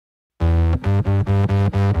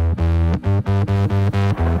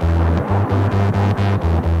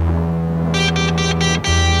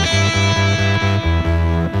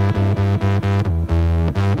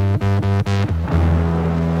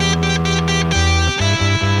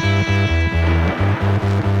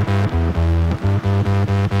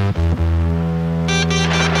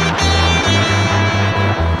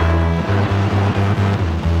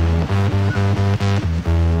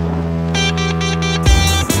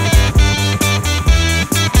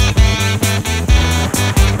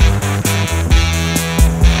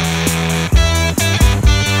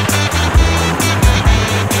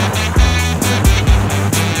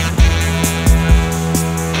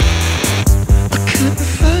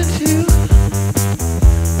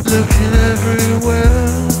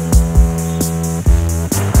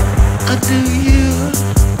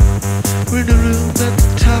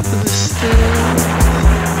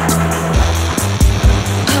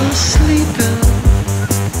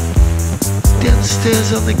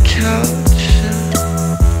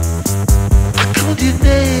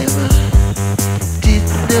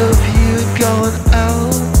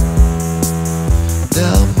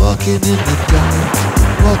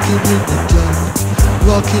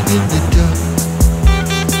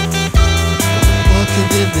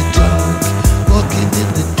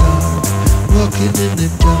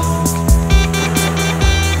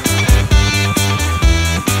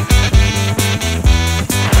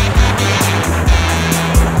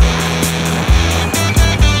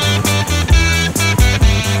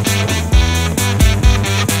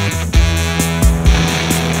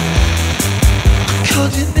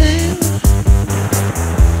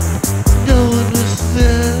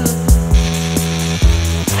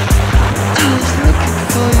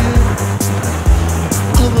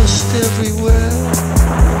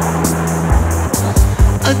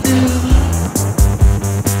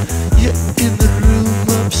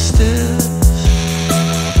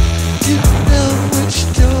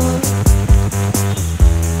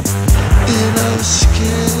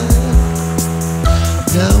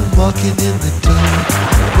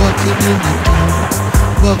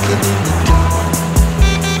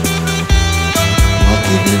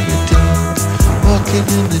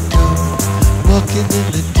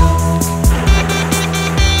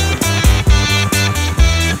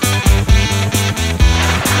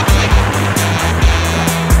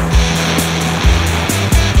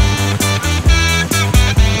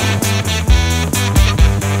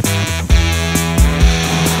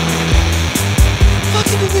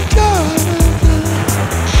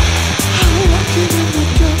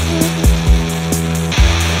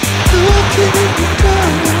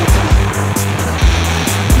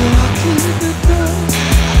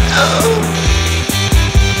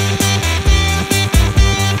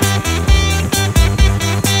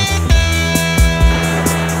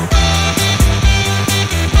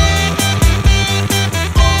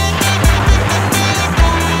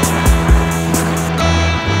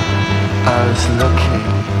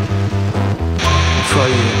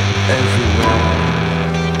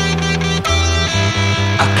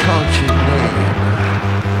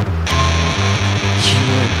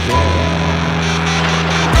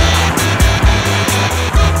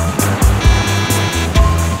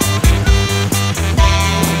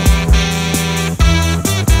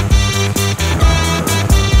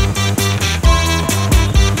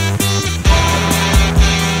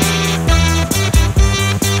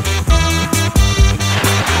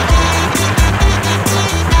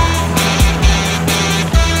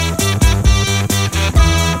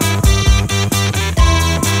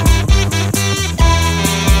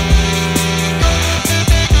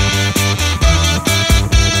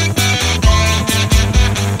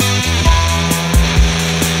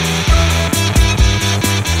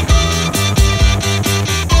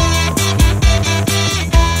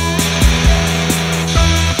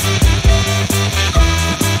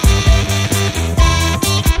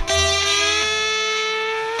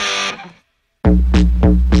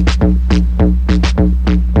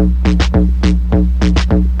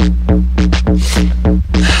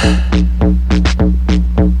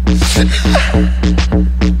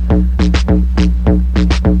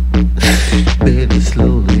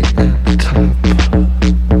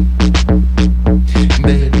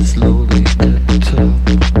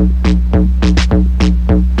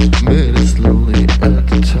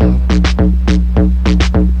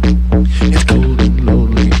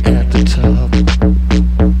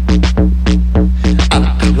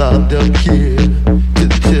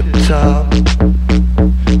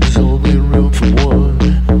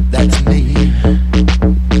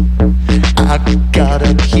got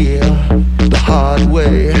up here the hard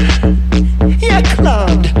way. I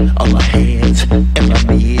climbed on my hands and my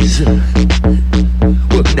knees.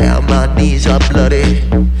 Well, now my knees are bloody,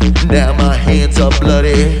 now my hands are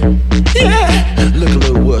bloody. Yeah, look a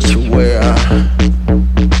little worse for wear.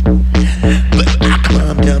 But I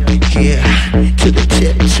climbed up here to the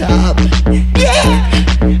tip top. Yeah,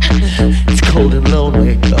 it's cold and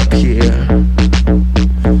lonely up here.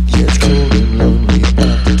 Yeah, it's cold and lonely at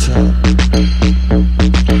the top.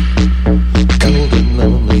 Cold and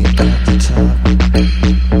lonely at the top.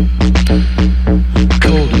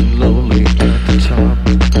 Cold and lonely at the top.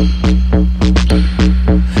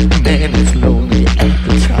 Man, it's lonely at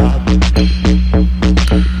the top.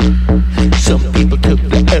 Some people took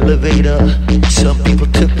the elevator, some people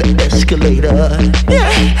took the escalator.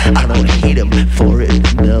 Yeah, I don't hate them for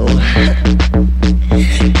it, no.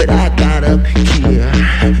 But I got up here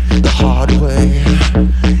the hard way.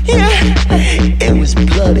 Yeah, it was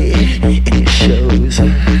bloody and it shows.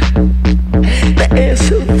 The air's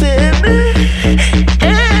so thin,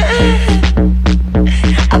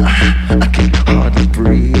 I can hardly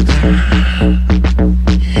breathe.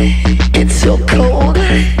 It's so cold,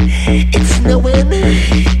 it's snowing,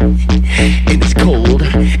 and it's cold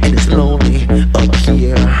and it's lonely up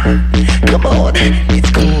here. Come on, it's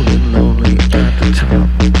cold and lonely at the top.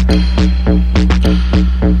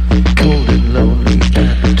 Cold and lonely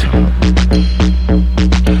at the top.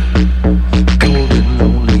 Cold and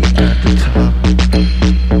lonely at the top.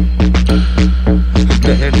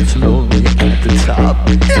 Man, it's lonely at the top.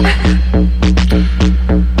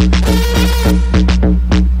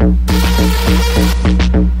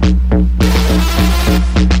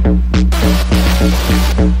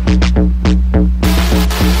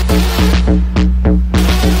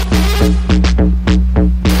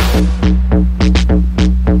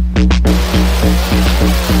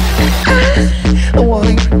 I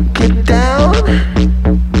wanna get down,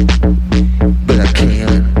 but I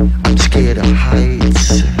can't. I'm scared of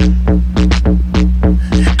heights.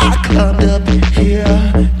 I climbed up here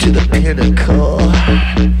to the pinnacle,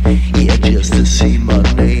 yeah, just to see my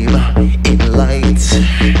name in lights.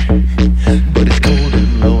 But it's cold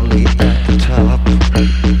and lonely at the top.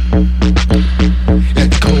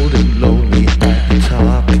 It's cold and lonely at the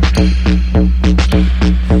top.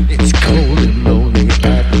 It's cold and lonely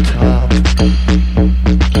at the top. It's cold and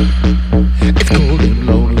lonely at the top. It's cold and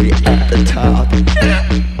lonely at the top.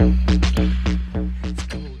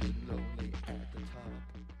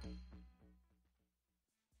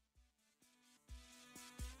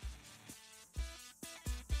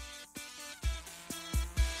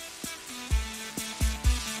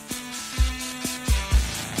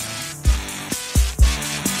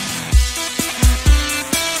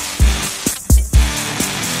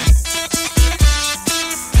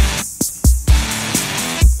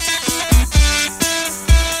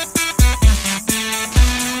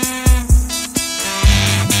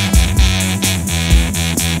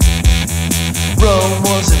 Rome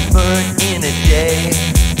wasn't burnt in a day.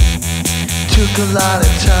 Took a lot of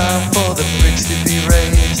time for the bricks to be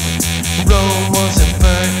raised. Rome wasn't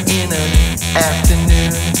burnt in an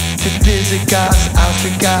afternoon. To Visigoths,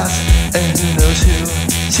 Ostrogoths, and who knows who.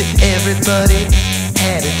 So everybody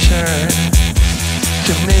had a turn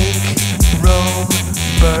to make Rome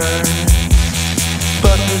burn.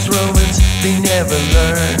 But those Romans, they never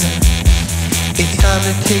learn. It's time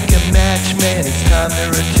to take a match, man, it's time to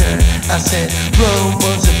return. I said, Rome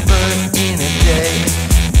wasn't burned in a day.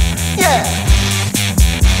 Yeah!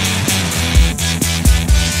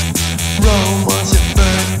 Rome wasn't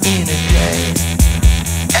burned in a day.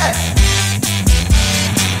 Yeah!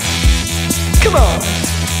 Come on!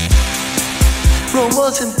 Rome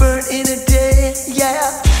wasn't burned in a day,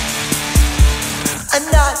 yeah! And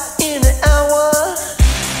not in an hour.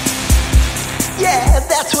 Yeah,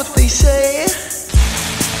 that's what they say.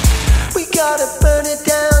 We gotta burn it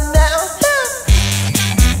down now.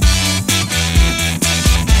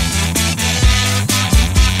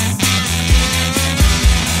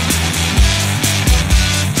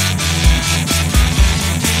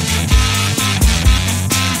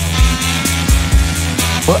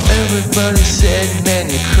 Well, everybody said, man,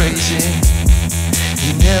 you're crazy.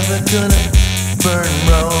 You're never gonna burn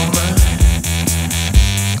Rome.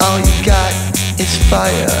 All you got is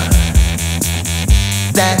fire.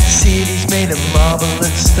 That city's made of marble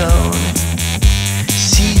and stone.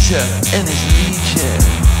 Caesar and his legion,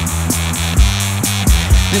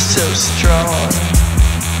 they're so strong.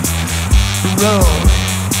 Rome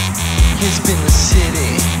has been the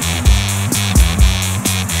city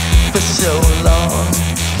for so long.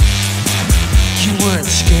 You weren't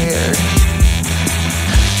scared.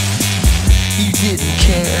 You didn't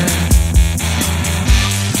care.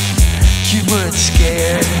 You weren't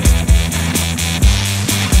scared.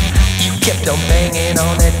 You kept on banging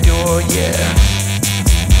on that door, yeah.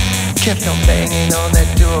 Kept on banging on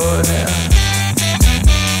that door, yeah.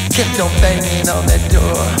 Kept on banging on that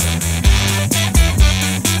door.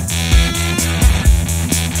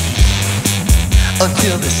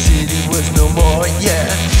 Until the city was no more,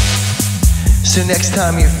 yeah. So next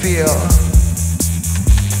time you feel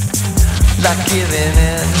like giving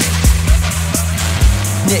in,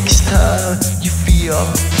 next time you feel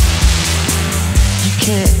you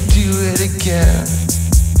can't do it again,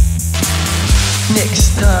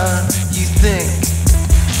 next time you think,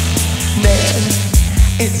 man,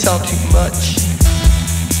 it's all too much,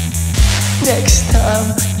 next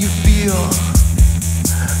time you feel,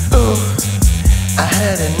 oh, I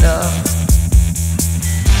had enough.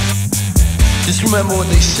 Just remember what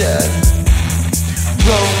they said.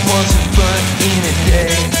 Rome wasn't burnt in a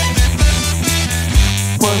day.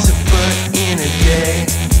 Wasn't burnt in a day.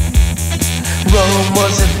 Rome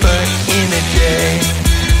wasn't burnt in a day.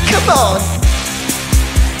 Come on.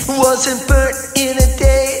 Wasn't burnt in a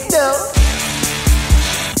day, no.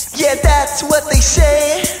 Yeah, that's what they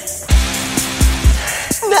say.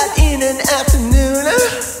 Not in an afternoon.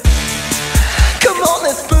 Come on,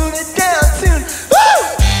 let's burn it down soon. Woo!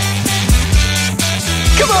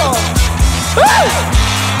 Come on. Woo!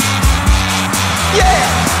 Yeah.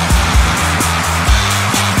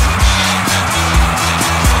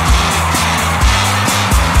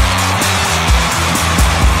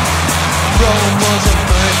 Rome wasn't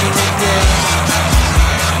burnt in a day.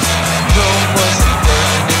 Rome wasn't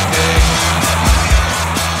burnt in a day.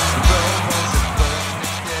 Rome wasn't burnt in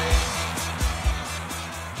a day.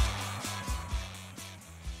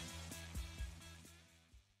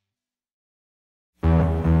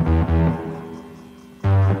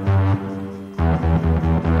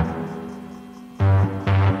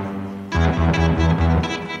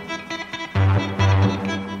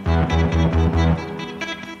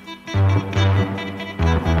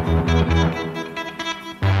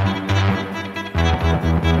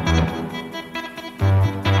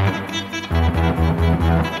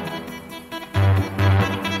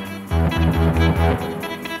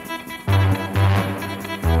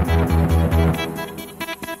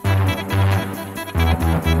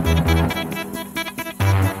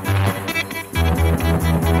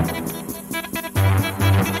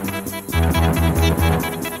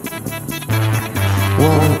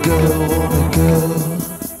 Wanna go,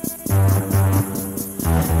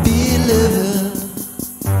 be living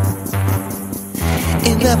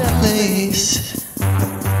in that place.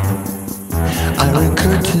 Iron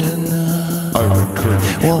curtain,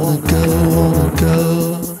 wanna go,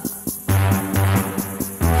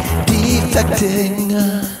 defecting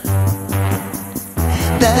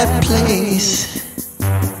that place.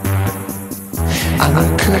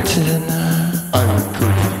 Iron curtain,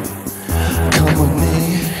 come with me,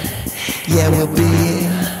 yeah, we'll be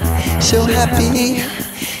so happy.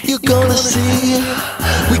 You're gonna see,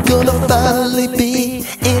 we're gonna finally be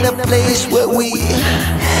in a place where we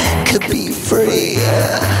could be free.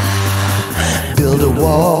 Build a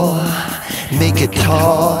wall, make it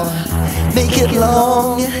tall, make it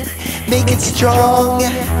long, make it strong,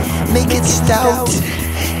 make it stout.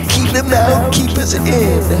 Keep them out, keep us in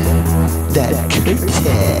that curtain.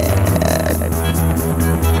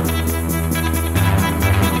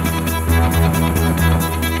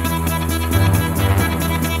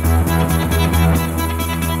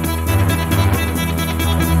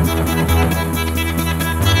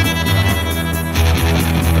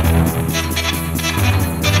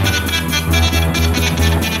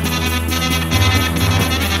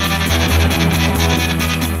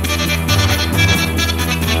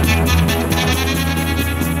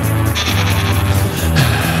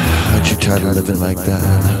 Tired of living like that.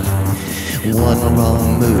 One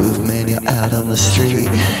wrong move, man, you're out on the street.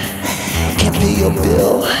 Can't pay your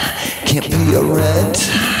bill, can't pay your rent.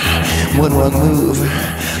 One wrong move,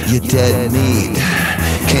 you're dead meat.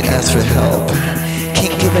 Can't ask for help,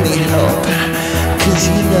 can't give any help, 'cause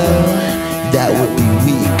you know that would be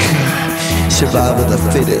weak. Survival of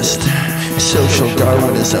the fittest, social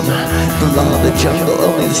Darwinism, the law of the jungle,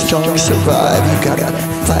 only the strong survive. You gotta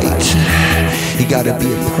fight, you gotta be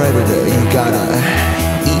a predator, you gotta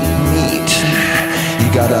eat meat, you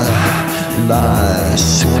gotta lie,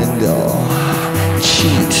 swindle,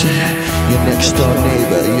 cheat your next door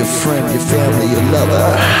neighbor, your friend, your family, your lover.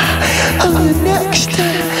 Oh, you're next,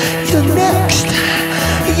 you're next,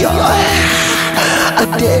 you're a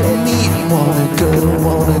dead meat.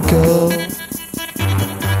 Wanna go,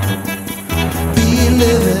 be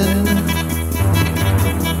living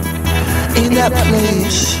in that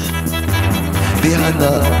place. behind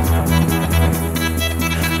the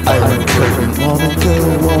iron curtain. Wanna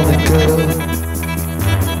go,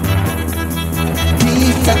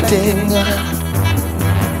 defecting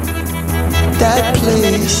that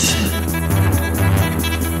place.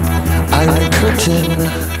 Iron curtain,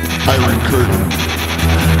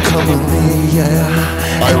 come with me,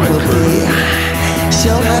 yeah, and we'll be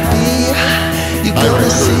so happy. You're gonna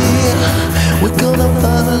see, we're gonna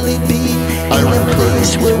finally be in a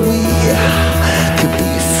place where we could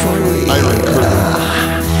be free.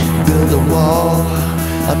 Build a wall,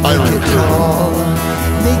 make it tall,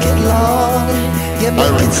 make it long, yeah,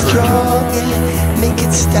 make it strong, make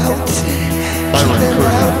it stout. Keep it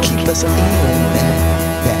loud, keep us in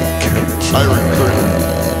that curtain. Iron curtain.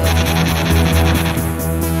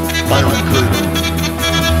 Iron curtain.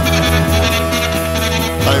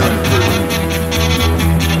 Iron curtain.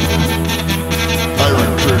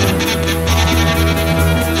 Iron curtain.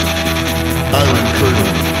 Iron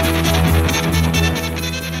curtain.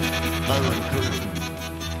 Iron curtain.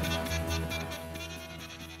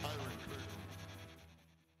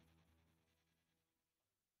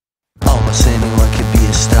 Almost anyone could be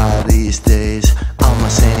a star these days.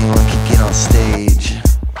 Almost anyone can get on stage.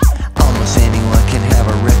 Almost anyone can have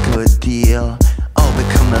a record deal or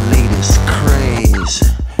become the latest craze.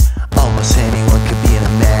 Almost anyone could be in a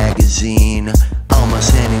magazine.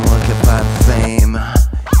 Almost anyone could find fame.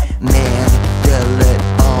 Man, they'll let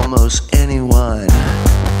almost anyone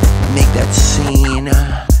make that scene.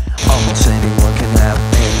 Almost anyone can have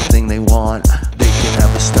anything they want. They can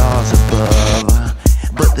have the stars above.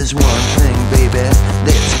 But there's one thing, baby,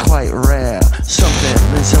 that's quite rare. Something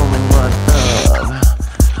there's only one of.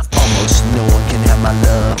 Almost no one can have my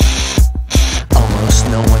love. Almost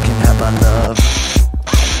no one can have my love.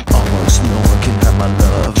 Almost no one can have my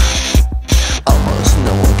love. Almost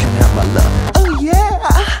no one can have my love. Oh yeah!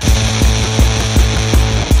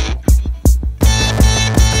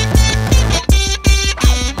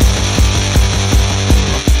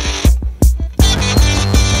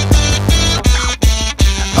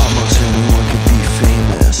 Almost anyone could be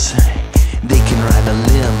famous. They can ride a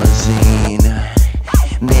limousine.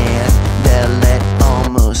 Man, they'll let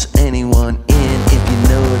almost anyone in, if you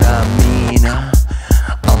know what I mean.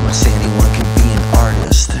 Almost anyone can be an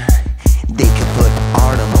artist. They can put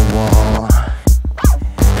art on the wall.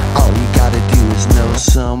 All you gotta do is know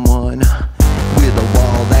someone with a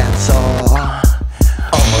wall, that's all.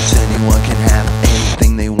 Almost anyone can have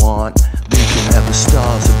anything they want. They can have the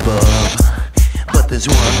stars above. But there's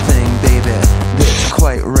one thing, baby, that's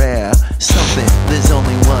quite rare. Something there's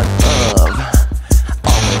only one of.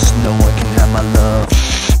 Almost no one can have my love.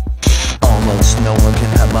 Almost no one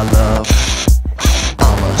can have my love.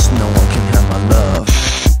 Almost no one can have my love.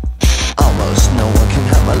 Almost no one can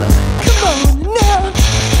have my love. Come on now.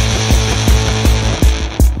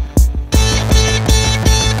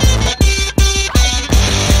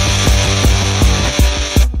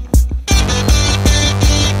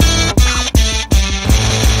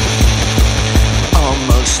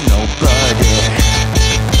 Almost nobody.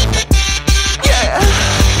 Yeah.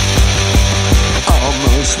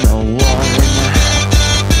 Almost no one.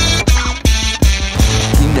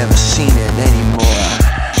 You never seen it anymore.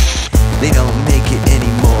 They don't make it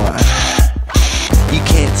anymore. You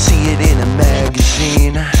can't see it in a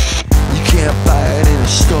magazine. You can't buy it in a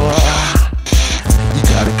store. You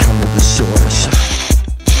gotta come to the source.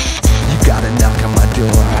 You gotta knock on my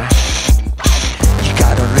door. You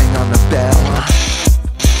gotta ring on the bell.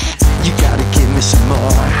 You gotta give me some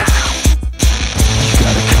more. You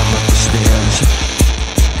gotta come up the stairs.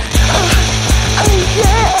 Oh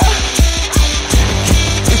yeah!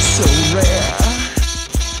 It's so rare.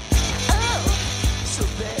 Oh, so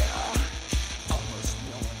there. Almost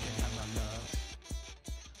no one can have my love.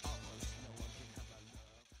 Almost no one can have my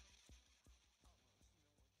love.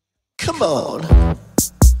 Come on.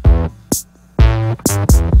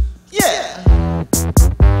 Yeah.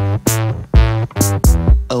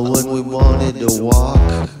 Oh, when we wanted to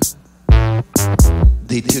walk,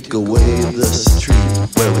 they took away the street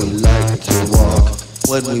where we liked to walk.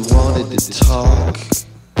 When we wanted to talk,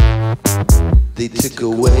 they took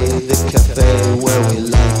away the cafe where we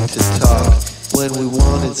liked to talk. When we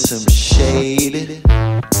wanted some shade,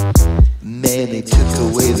 man, they took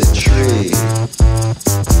away the tree.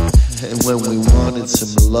 And when we wanted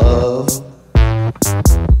some love,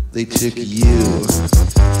 they took you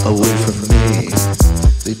away from me.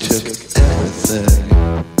 They took everything.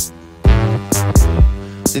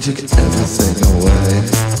 They took everything away.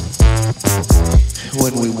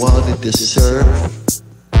 When we wanted to surf,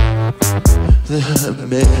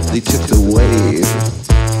 man, they took the wave.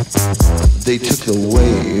 They took the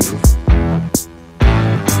wave.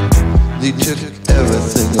 They took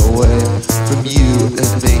everything away from you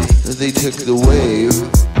and me. They took the wave.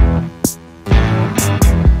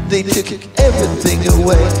 They took everything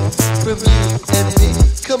away from you and me.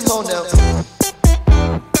 Come on now.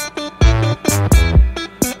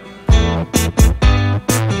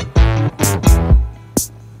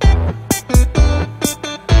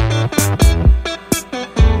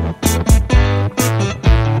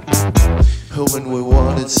 When we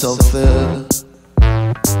wanted something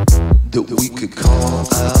that we could call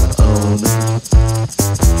our own,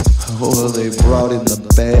 well, they brought in the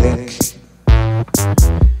bank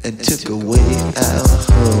and took away our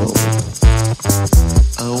home.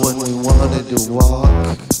 When we wanted to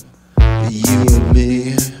walk, you and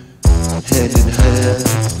me, hand in hand,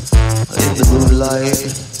 in the moonlight,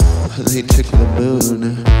 they took the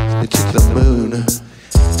moon, they took the moon.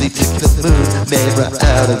 They took the moon, man, right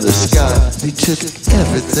out of the sky. They took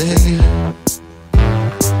everything.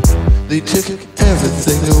 They took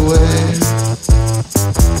everything away.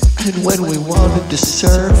 And when we wanted to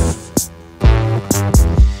surf,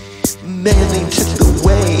 man, they took the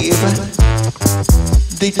wave.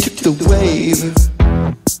 They took the wave.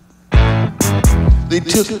 They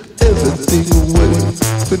took everything away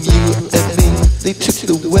from you and me. They took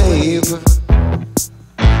the wave.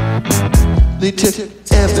 They took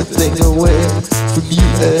everything away from you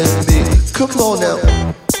and me. Come on now.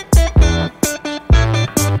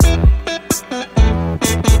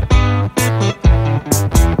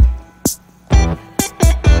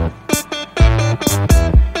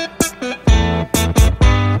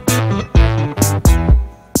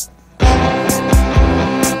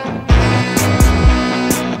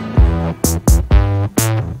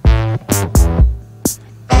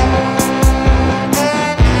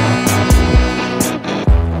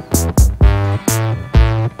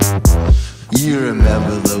 You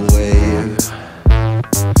remember the wave?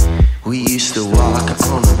 We used to walk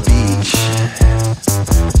on the beach.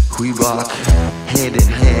 We walk hand in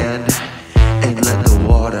hand and let the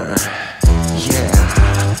water, yeah,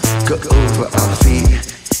 go over our feet.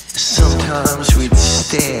 Sometimes we'd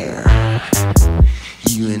stare,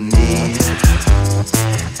 you and me,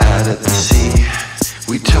 out at the sea.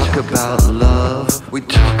 We talk about love, we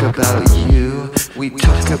talk about you, we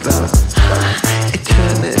talk about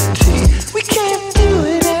eternity. We can't do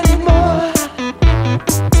it anymore.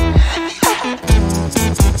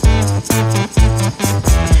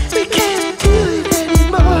 We can't do it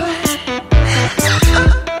anymore.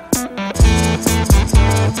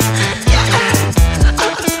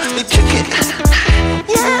 They took it.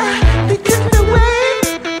 Yeah, they took it away.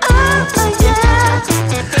 Yeah.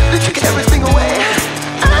 They took everything away.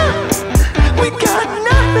 We got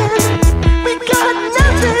nothing. We got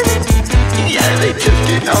nothing. Yeah, they took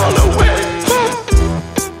it all away.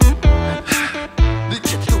 They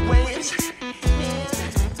took the waves.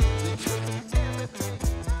 They took everything.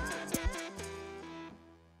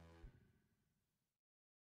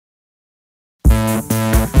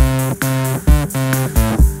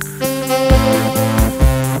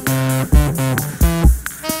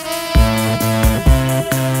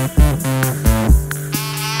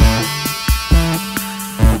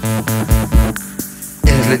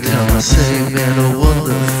 Every time I say, man, I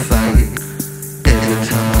wanna fight. Every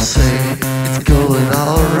time I say, it's going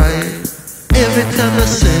alright. Every time I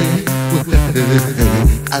say,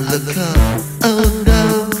 I look up, oh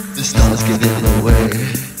no, the stars get in the way.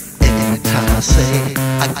 Every time I say,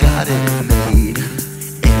 I got it made.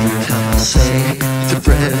 Every time I say, it's a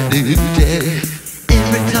brand new day.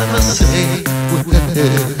 Every time I say,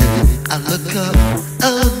 I look up,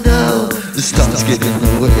 oh no, the stars get in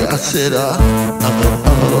the way. I said,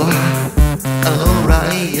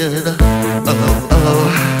 Ryan,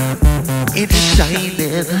 it's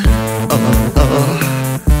shining,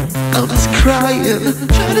 I'm just crying,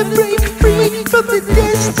 trying to break free from the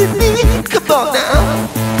destiny. Come on now.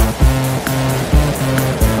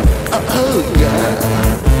 Oh yeah.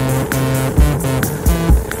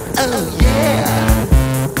 Oh yeah.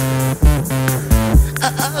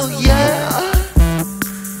 Oh yeah.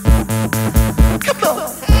 Come on.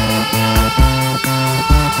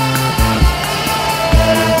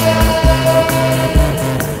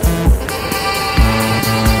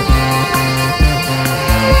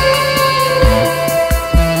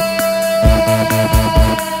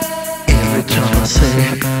 Every time I say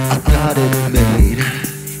I got it made.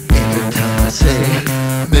 Every time I say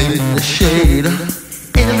made in the shade.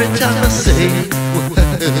 Every time I say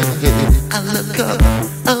I look up,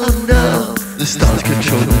 oh no, the stars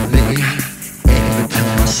controlling me. Every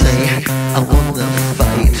time I say I wanna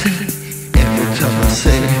fight. Every time I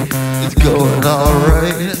say it's going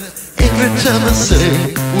alright. Every Every time I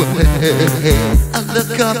say, way, I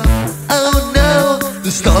look up, oh no,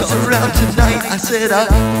 the stars are out tonight. I said,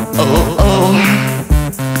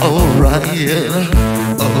 Orion,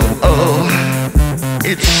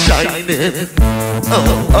 it's shining,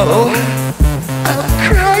 I'm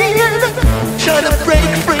crying, trying to break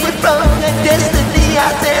free from the destiny. I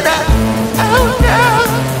said, oh no,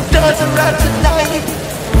 stars are out tonight.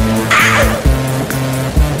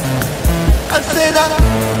 I said, oh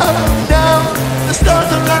no, the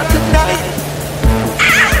stars are out tonight.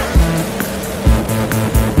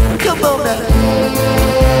 Come on now.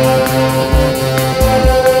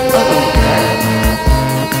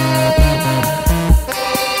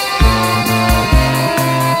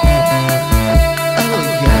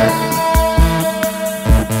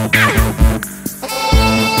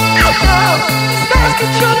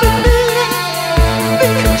 Controlling me, be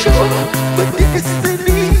control my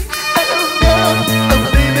destiny. Oh no, oh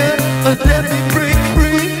baby, oh let me break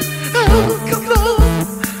free. Oh come on,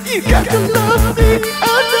 you got to love me.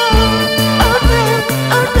 Oh no, oh no,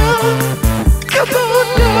 oh no, come on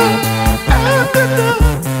now. Oh no,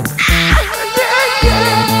 oh yeah,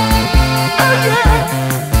 yeah, oh yeah.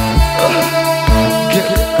 Oh, get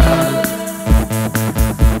it out.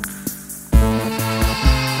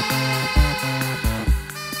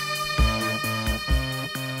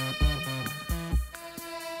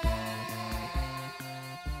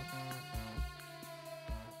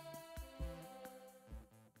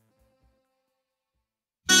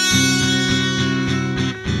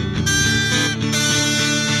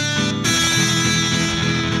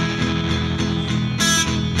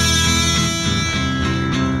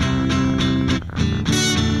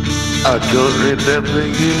 I don't remember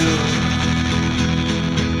you.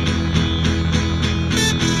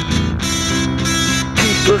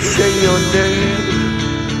 People say your name,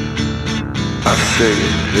 I say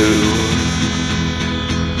who.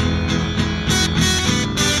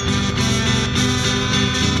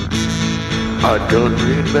 I don't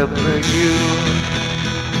remember you.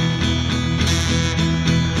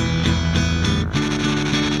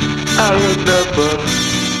 I remember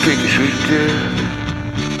things we did.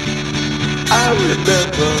 I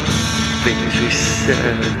remember things we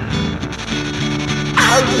said. I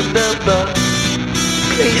remember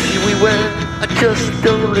places we went. I just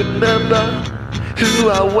don't remember who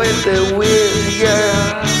I went there with,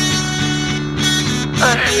 yeah.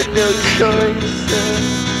 I had no choice,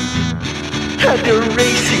 had to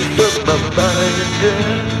erase it from my mind.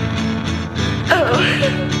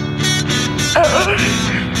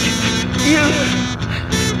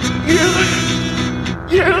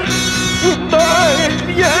 You were mine,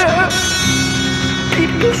 yeah.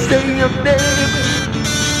 People say your name,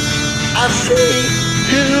 I say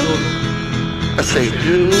who, I say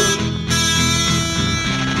who.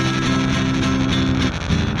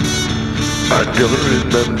 I don't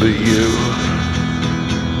remember you,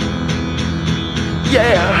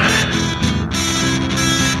 yeah.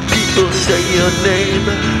 People say your name,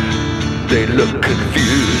 they look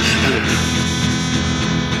confused.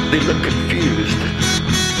 They look confused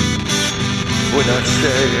when I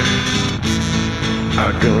say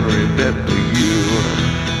I don't remember you.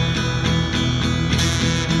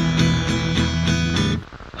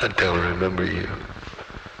 I don't remember you.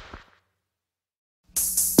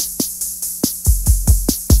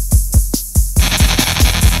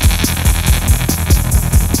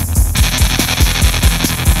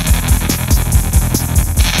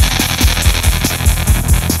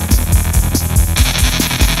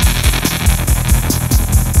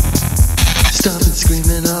 Stopping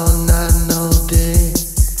screaming all night and all day.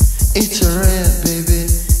 It's a rave, baby,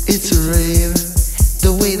 it's a rave.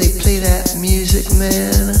 The way they play that music,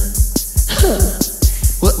 man. Huh.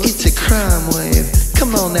 Well, it's a crime wave.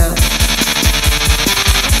 Come on now.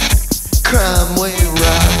 Crime wave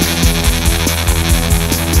rock.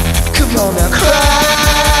 Come on now.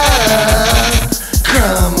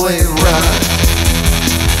 Crime wave rock.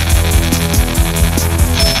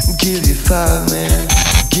 Give you 5, man.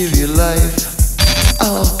 Give you life.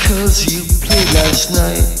 All 'cause you played last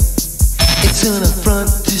night. It's an affront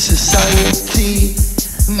to society.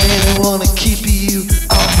 Man, they wanna keep you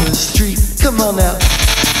off the street. Come on now.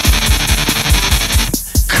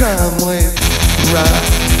 Crime wave rock.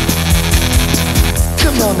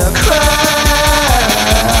 Come on now.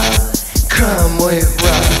 Crime wave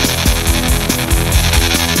rock.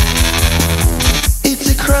 It's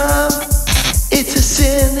a crime. It's a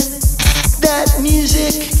sin. That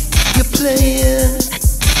music you're playing.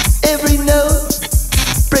 Every note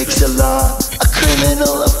breaks the law, a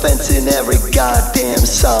criminal offense in every goddamn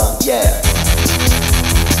song, yeah.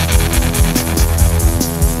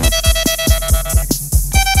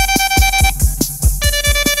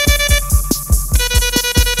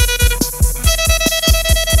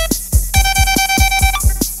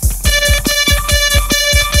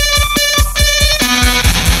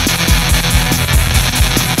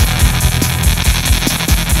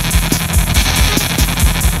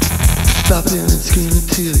 screaming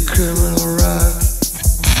to the criminal rock.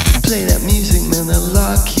 Play that music, man, they'll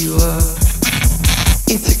lock you up.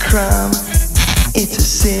 It's a crime, it's a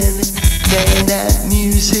sin. Man, that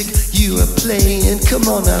music you are playing, come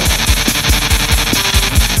on now.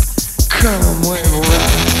 Come and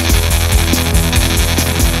rock.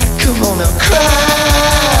 Come on now,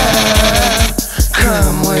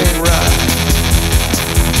 crime and rock.